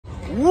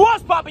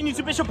What's poppin',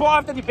 YouTube? It's your boy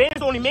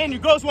rf.dbandz, only man you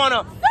girls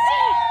wanna.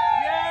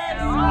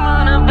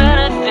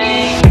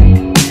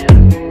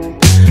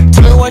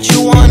 Tell me what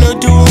you wanna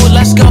do,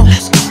 let's go.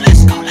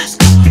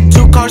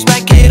 Two cars,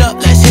 back it up,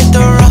 let's hit the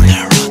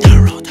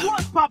road.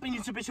 What's poppin',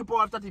 YouTube? It's your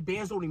boy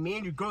rf.dbandz, only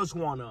man you girls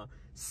wanna.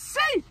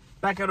 See?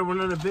 Back out of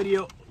another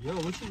video. Yo,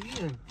 what you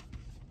eating?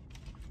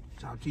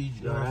 Chopped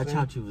cheese. Yo, that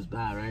chopped cheese was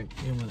bad, right?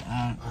 It was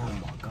oh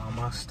my god,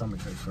 my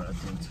stomach hurts for that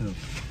thing too.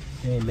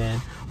 Hey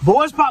man, but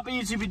what's poppin',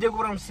 YouTube? You dig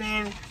what I'm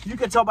saying? You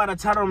can tell by the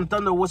title of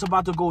Thunder what's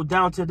about to go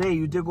down today.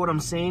 You dig what I'm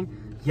saying?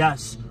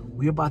 Yes,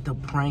 we're about to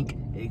prank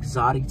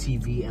Exotic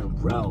TV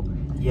and Rel.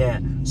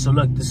 Yeah, so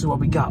look, this is what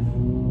we got.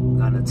 We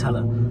got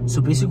Nutella.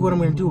 So basically what I'm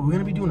gonna do, we're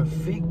gonna be doing a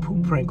fake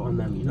poop prank on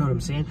them, you know what I'm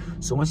saying?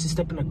 So once you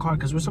step in the car,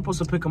 because we're supposed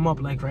to pick him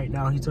up like right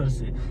now, he told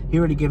us he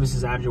already gave us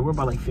his address. We're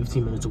about like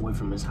 15 minutes away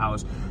from his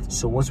house.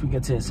 So once we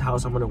get to his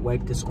house, I'm gonna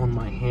wipe this on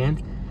my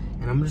hand.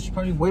 And I'm just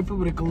probably wipe it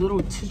with like a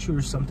little tissue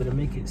or something to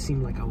make it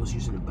seem like I was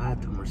using a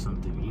bathroom or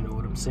something. You know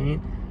what I'm saying?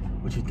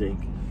 What you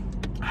think?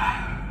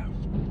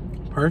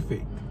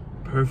 perfect.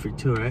 Perfect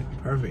too, right?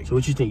 Perfect. So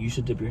what you think? You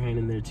should dip your hand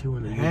in there too,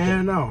 and then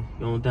Hell no. You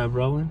don't want that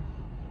rolling?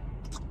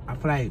 I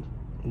feel like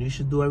you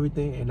should do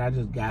everything and I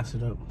just gas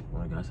it up.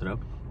 Want to gas it up?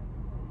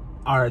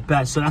 All right,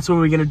 bet. So that's what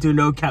we're gonna do.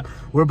 No cap.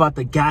 We're about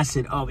to gas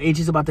it up.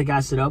 AJ's about to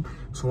gas it up.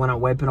 So when I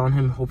wipe it on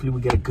him, hopefully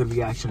we get a good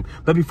reaction.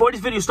 But before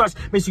this video starts,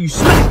 make sure you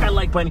smash that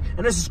like button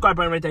and the subscribe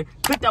button right there.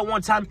 Click that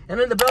one time, and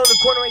then the bell in the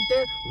corner right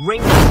there.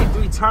 Ring that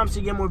 3 times so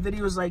you get more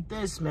videos like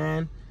this,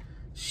 man.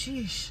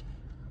 Sheesh.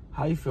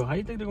 How you feel? How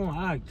you think they're gonna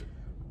act?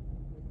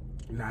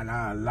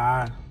 Nah,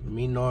 lie.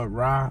 Me know it,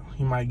 Rob,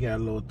 he might get a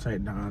little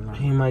tight down.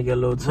 He might get a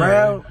little tight.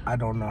 Rel, I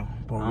don't know.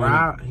 But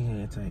Rob, he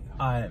ain't tight.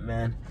 All right,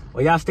 man.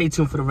 Well, y'all stay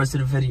tuned for the rest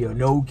of the video.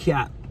 No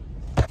cap.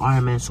 All right,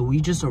 man. So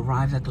we just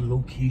arrived at the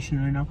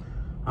location right now.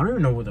 I don't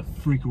even know where the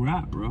freak we're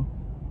at, bro.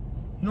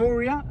 You know where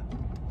we at?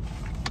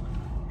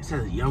 It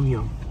says Yum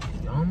Yum.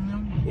 Yum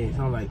Yum? Yeah, it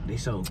sounds like they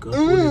sell good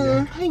food in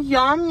there.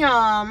 Yum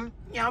Yum.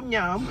 Yum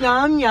Yum.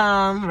 Yum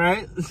Yum.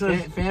 Right?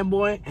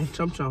 Fanboy and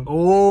Chum Chum.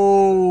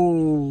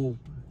 Oh.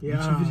 Yeah.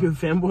 YouTube video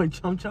Fanboy and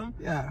Chum Chum?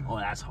 Yeah. Oh,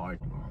 that's hard.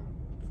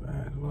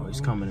 Oh,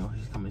 he's coming. Oh,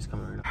 he's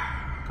coming right now.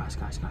 Guys.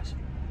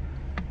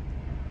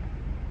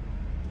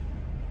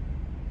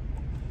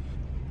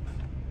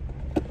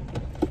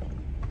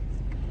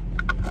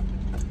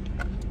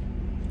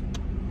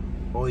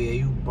 Oh yeah,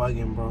 you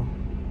bugging, bro.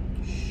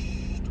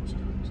 Shh, don't say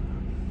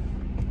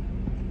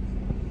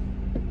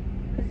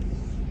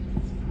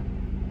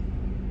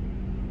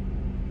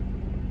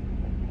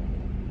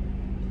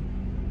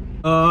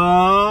that.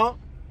 Oh.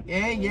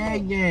 Yeah. Hey,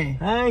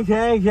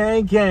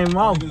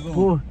 mom.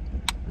 Cool.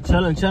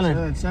 Chilling.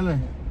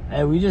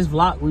 Hey, we just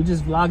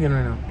vlogging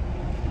right now.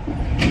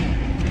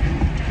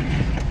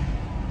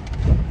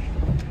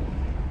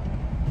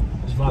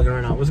 Just vlogging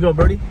right now. Let's go,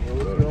 Birdie.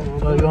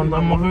 So you on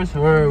my first?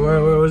 Where?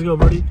 Let's go,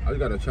 Birdie. I just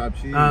got a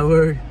chopped cheese.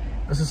 Word.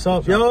 That's what's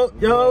up. Yo,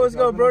 let's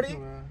go, Birdie.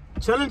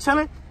 Chilling.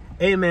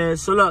 Hey, man.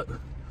 So look,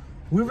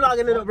 we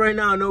vlogging it up right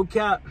now. No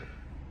cap.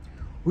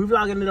 We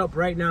vlogging it up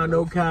right now.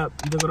 No cap.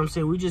 You know what I'm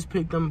saying? We just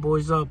picked them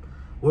boys up.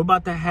 We're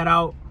about to head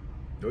out.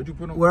 What'd you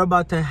put on? We're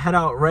about to head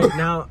out right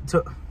now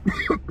to.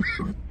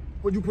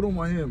 What'd you put on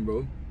my hand,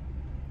 bro?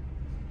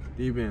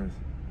 D-Bandz.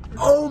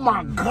 Oh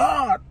my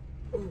God.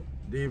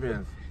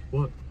 D-Bandz.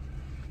 What?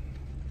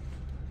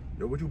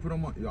 Yo, what you put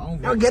on my?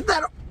 Yo, get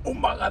that. Oh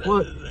my God.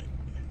 What?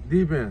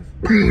 D-Bandz.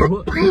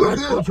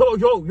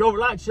 Yo,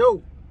 relax,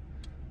 yo.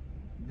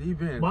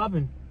 D-Bandz. What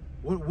happened?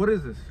 What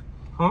is this?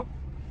 Huh?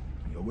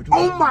 Yo, what you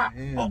put on my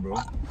hand, bro?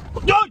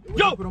 Yo,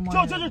 no, come on,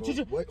 don't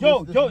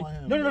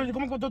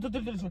do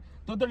this one.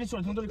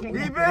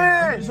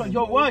 D-Bandz.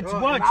 Yo, what? If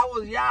I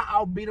was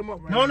I'll beat him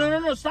up right now.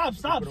 No, stop.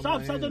 Stop. What you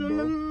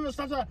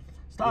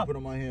put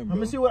on my hand, bro?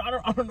 Let me see what, I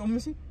don't know, let me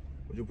see.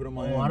 What you put on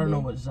my hand, I don't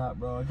know bro? what's that,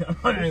 bro.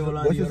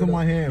 What's this on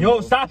my hand, Yo,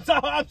 bro? stop.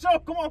 I'm sorry,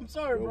 come on, I'm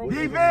sorry, bro.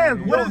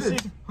 D-Bandz, what is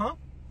this? Huh?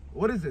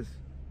 What is this?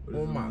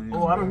 Oh my.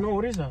 Oh, I don't know.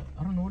 What is that?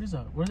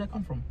 Where does that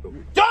come from?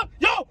 Yo!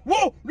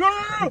 Whoa! No!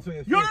 Stop!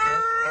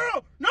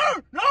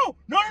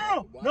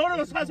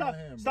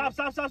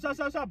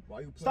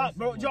 Stop,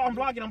 bro. Yo, I'm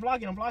vlogging.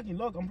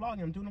 Look, I'm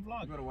vlogging. I'm doing a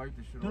vlog. You gotta wipe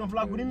this shit Doing a off, vlog.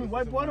 bro. What do you mean,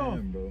 What's wipe this on what my off?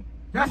 hand, bro?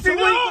 That's what you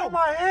put on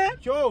my hand?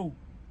 Yo!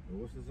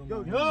 What's this on my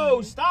Yo,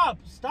 hand, stop!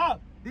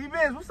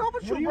 D-Bandz, what's up with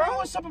What you, do you bro? mean,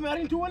 what's up, man? I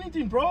didn't do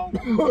anything, bro.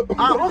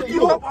 I hooked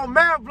you up on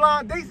Mad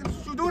Blind Dates. That's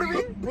what you do to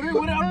me?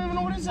 What? I don't even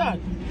know what is that.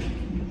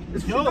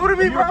 That's what you do to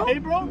me, bro? Hey,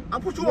 bro? I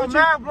put you on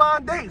Mad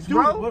Blind Dates, Dude,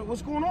 bro.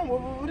 what's going on?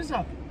 What is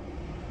that?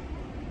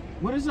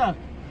 What is that?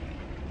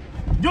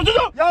 Yo!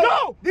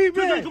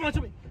 D-Bandz. Come on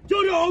to me.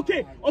 Yo,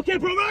 okay,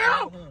 bro,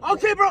 no!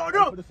 Okay, bro,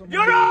 no!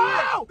 Yo,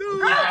 no!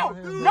 Dude!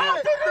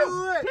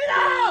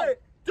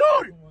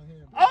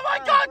 Oh my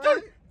God,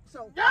 dude!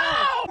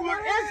 No! What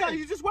is that?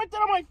 You just wiped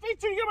that on my face,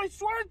 dude. You got my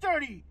sweater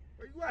dirty.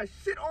 You got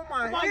shit on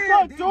my hand, My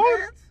God, D-Bandz.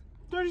 dude!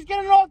 Dude, he's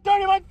getting it all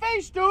dirty in my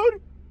face,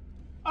 dude!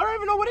 I don't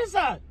even know what is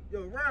that.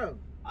 Yo, Rel.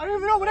 I don't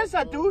even know what is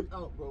that, dude. We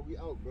out, bro. We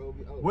out, bro.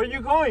 We out. Where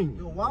you going?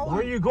 Yo, Where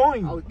are you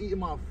going? I was eating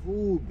my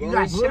food, bro. You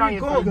got shit on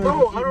your Going, face.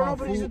 bro. I don't know,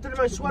 but he stood in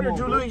my sweater,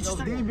 dude. Look, he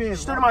stood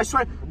in my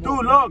sweater.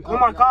 Dude, look. Oh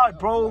my God,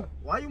 bro.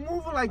 Why you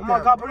moving like that? Oh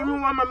my God, bro.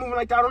 Why am I moving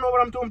like that? I don't know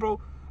what I'm doing, bro.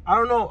 I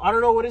don't know.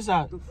 What is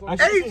that?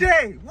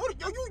 AJ, what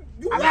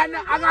you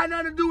I got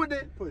nothing to do with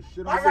it. Put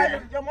shit I on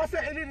got yo, my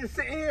son AJ just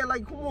sitting here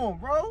like, come on,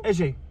 bro.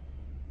 AJ,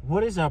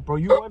 what is that, bro?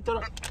 You wiped it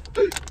up.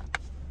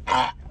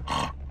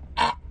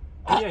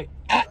 AJ,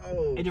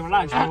 AJ,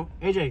 relax, bro.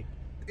 AJ,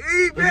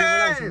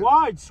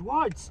 relax.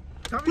 What?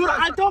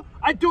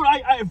 Dude,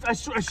 I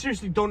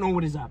seriously don't know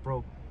what is that,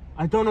 bro.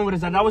 I don't know what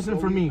is that. That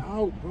wasn't for me.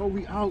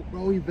 We out,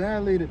 bro. He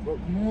violated, bro.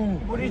 Come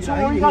on. What are you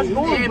talking about? You guys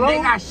going, bro?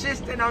 They got shit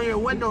standing on your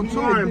window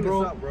too,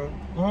 bro.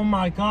 Oh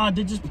my God,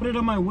 they just put it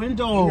on my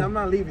window. Yeah, I'm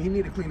not leaving. He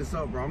need to clean this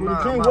up, bro.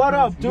 Clean what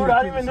up, dude?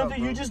 I didn't even know that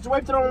you just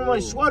wiped it on my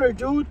sweater,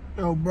 dude.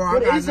 Yo, bro,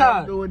 What is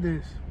that? Doing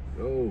this.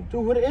 Yo,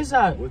 Dude, what is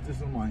that? what's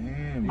this on my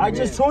hand? I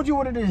just told you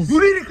what it is.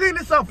 You need to clean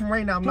this up from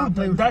right now. I'm not Dude,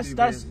 playing with you,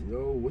 that's.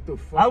 Yo, what the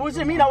fuck? I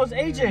wasn't me. That was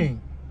AJ.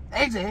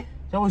 AJ.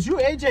 That was you,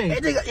 AJ.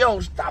 AJ, yo,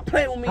 stop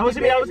playing with me. That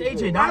wasn't me. That was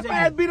AJ. That was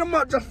I AJ. beat him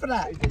up just for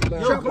that.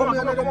 Yo, come on.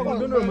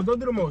 Don't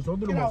do the most. Don't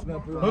do the most.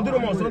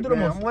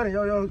 I'm winning,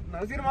 yo.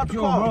 Let's get him out the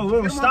Yo, car.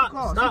 bro,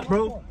 stop,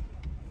 bro.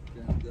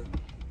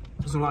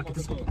 Just unlock it.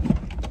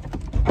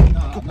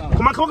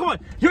 Come on.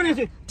 You need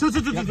to. Two. Oh,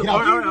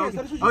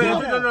 yeah,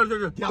 no.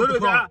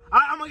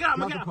 I'm gonna get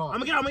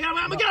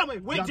out.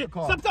 Wait,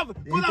 stop.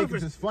 Go down first.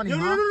 This is funny, No,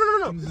 bro.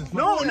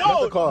 Get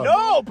out the car.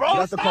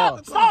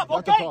 Stop,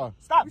 okay?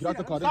 Stop. Get out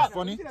the car. This is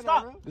funny.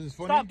 Stop. This is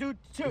funny. Stop, dude.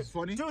 This is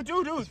funny. Dude.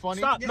 It's funny.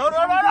 Stop. No.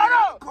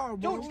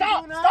 Dude,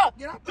 stop.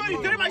 Dude,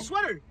 you did in my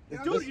sweater.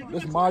 Dude,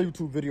 This is my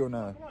YouTube video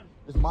now.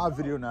 This is my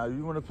video now.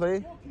 You wanna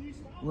play?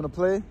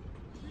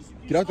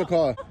 Get out the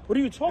car. what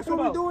are you talking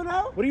about? doing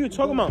now? What are you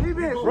talking about?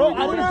 Bro,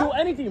 I didn't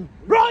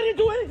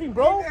do anything.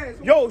 Bro.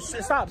 Yo,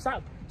 stop.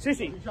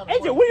 Seriously.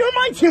 AJ, we're on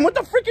my team. What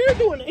the frick are you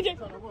doing, AJ?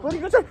 What are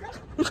you doing?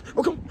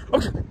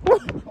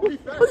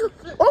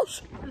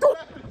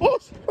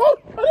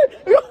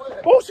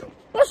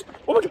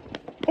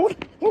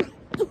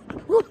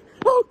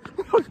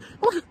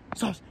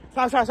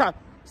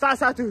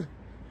 Stop, dude.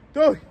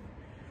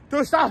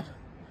 Dude, stop.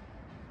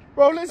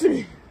 Bro, listen to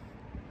me.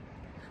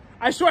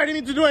 I swear I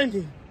didn't mean to do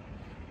anything.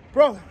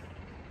 Bro.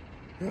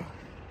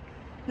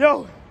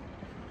 Yo,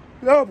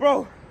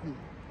 bro.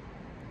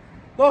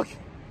 Look.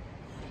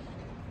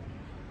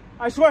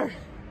 I swear.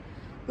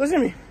 Listen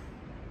to me.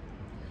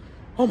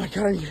 Oh my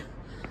God, I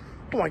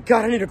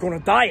need to go on a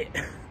diet.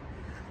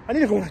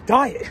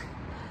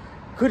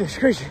 Goodness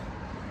gracious.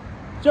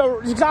 Yo,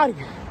 exotic.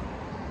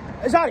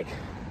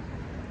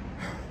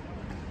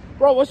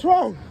 Bro, what's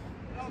wrong?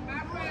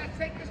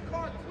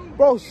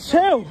 Bro,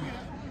 chill.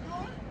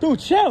 Dude,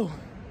 chill.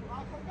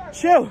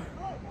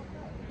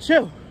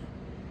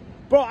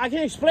 Bro, I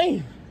can't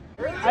explain.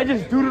 I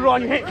just doodled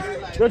on your hand.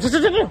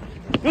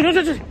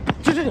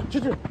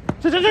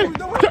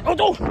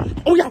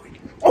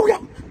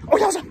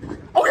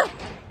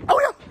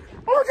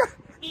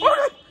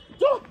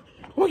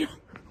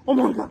 Oh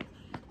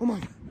my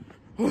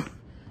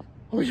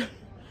God.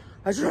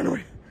 I just ran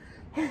away.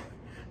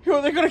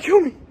 Yo, they're gonna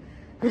kill me.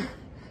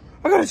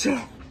 I gotta chill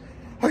out.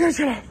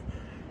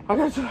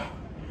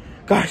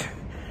 Guys.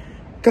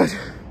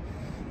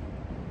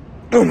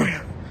 Oh my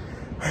God.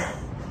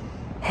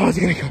 Oh, is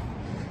he gonna kill me?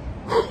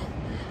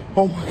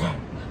 Oh my God.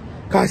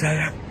 Guys,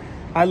 I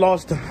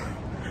lost him.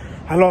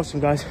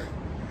 Guys.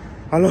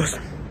 I lost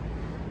him.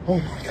 Oh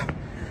my God.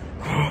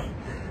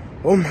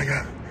 Oh my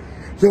God.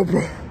 Yo,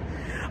 bro.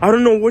 I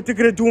don't know what they're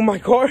gonna do in my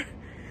car,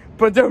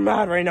 but they're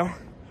mad right now.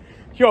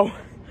 Yo,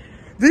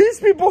 these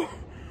people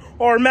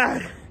are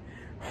mad.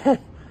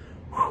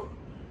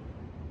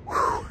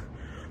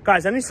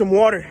 Guys, I need some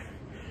water.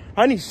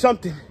 I need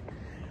something.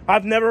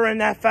 I've never ran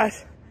that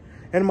fast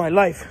in my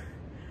life.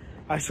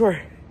 I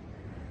swear.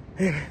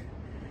 Hey,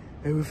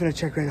 we're finna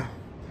check right now.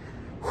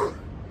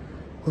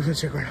 We're gonna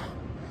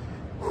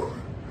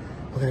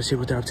see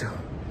what they're up to.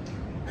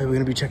 Hey, we're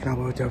gonna be checking out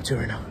what they're up to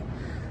right now.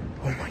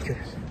 Oh my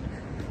goodness.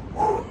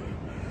 Oh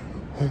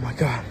my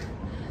God.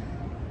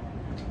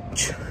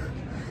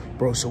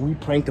 Bro, so we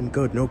pranked them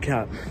good, no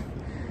cap.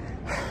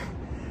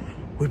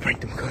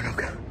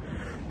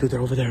 Dude, they're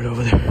over there.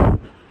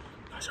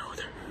 Guys are over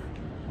there.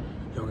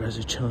 Yo, guys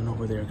are chilling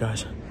over there,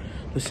 guys.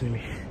 Listen to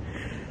me.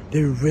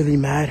 They're really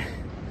mad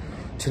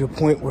to the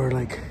point where,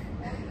 like,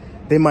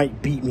 they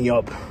might beat me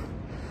up.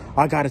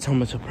 I gotta tell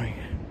them it's a prank.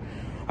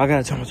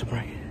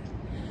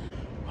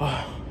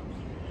 Oh,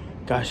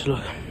 guys,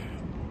 look.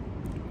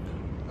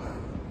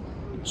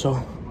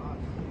 So,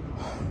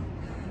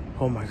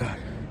 oh my God.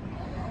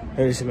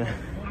 Hey, listen, man.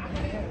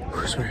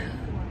 I swear.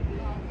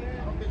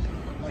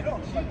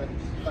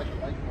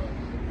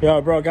 Yo,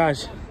 bro,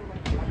 guys,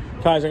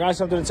 I got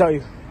something to tell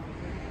you.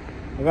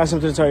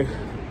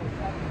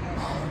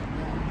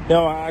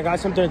 Yo, I got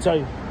something to tell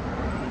you.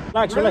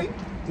 Relax.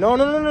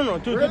 No.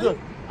 Dude.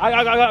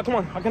 I come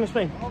on. I can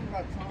explain.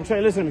 I'm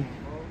trying to listen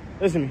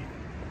to me.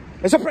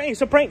 It's a prank,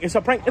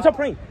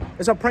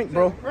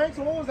 bro. Frank,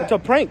 so what was that? It's a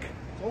prank.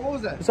 What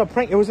was that? It's a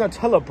prank. It was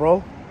Nutella,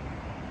 bro.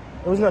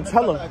 It was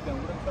Nutella.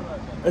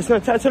 It's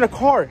Nutella. It's in a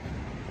car.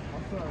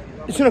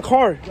 It's in a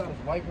car.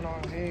 Wiping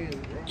our hands,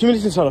 bro. Give me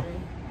this Nutella.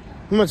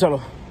 Give me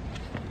Nutella.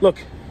 Look.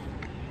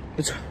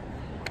 It's...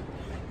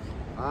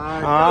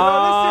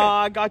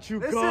 I got you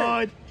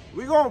good.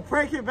 We gonna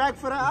prank it back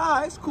for the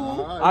eye. It's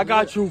cool. I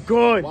got you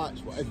good.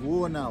 Watch. It's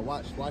war now.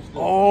 Watch this.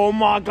 Oh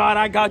my God,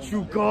 I got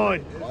you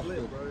good. Watch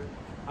this.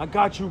 I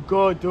got you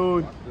good,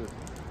 dude.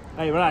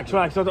 Hey, relax.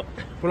 Watch this.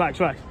 Relax.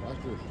 It's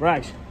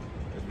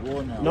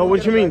war now. No,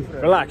 what you mean?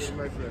 Relax.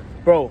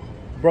 Bro,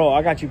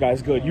 I got you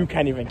guys good. You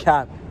can't even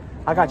cap.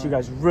 I got you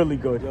guys really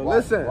good.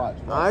 Listen,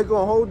 I ain't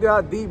gonna hold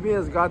y'all.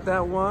 DBandz got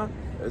that one.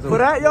 For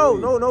that, yo,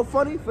 no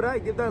funny. For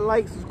that, get that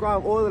like,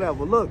 subscribe, all of that.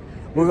 But look,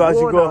 we got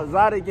you good.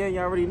 Zod again,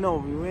 y'all already know.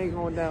 We ain't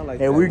going down like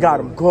that. Hey, we got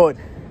him good.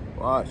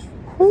 Watch. It's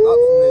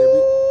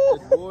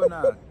war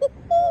now.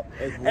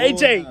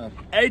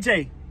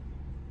 AJ,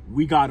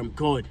 we got him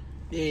good.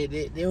 Yeah,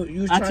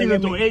 you was I trying think to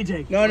I'm get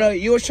doing AJ. No,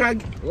 you was trying.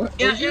 What?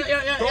 Yeah. It's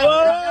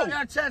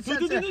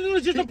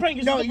just a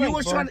prank. No, you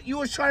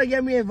was trying to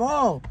get me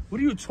involved.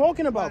 What are you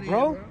talking about,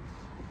 bro?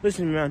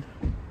 Listen, man.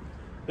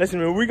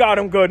 We got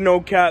him good,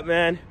 no cap,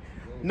 man.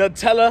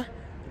 Nutella,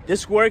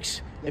 this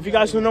works. If you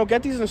guys don't know,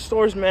 get these in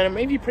stores, man. And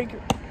maybe prank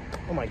your...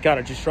 Oh my God,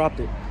 I just dropped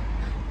it.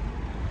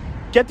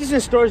 Get these in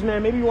stores,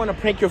 man. Maybe you want to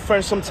prank your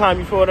friends sometime.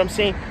 You feel what I'm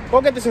saying?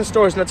 Go get this in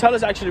stores.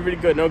 Nutella's actually really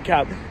good, no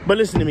cap. But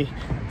listen to me.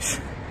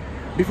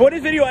 Before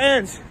this video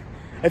ends,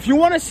 if you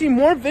want to see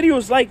more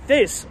videos like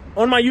this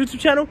on my YouTube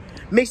channel,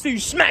 make sure you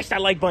smash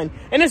that like button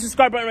and the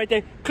subscribe button right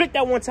there. Click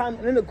that one time,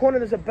 and in the corner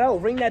there's a bell.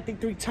 Ring that thing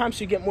 3 times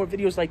so you get more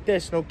videos like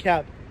this, no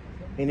cap.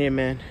 And then,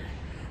 man,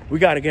 we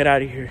got to get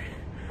out of here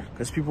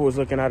because people was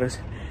looking at us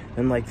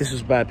and like, this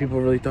was bad.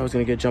 People really thought I was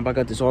going to get jumped. I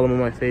got this all over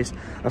my face.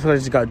 I feel like I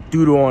just got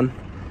doodle on.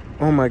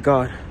 Oh, my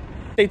God.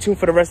 Stay tuned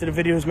for the rest of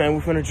the videos, man.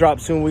 We're going to drop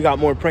soon. We got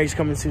more pranks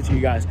coming soon to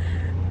you guys.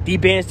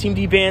 D-Bandz, Team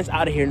D-Bandz,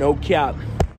 out of here, no cap.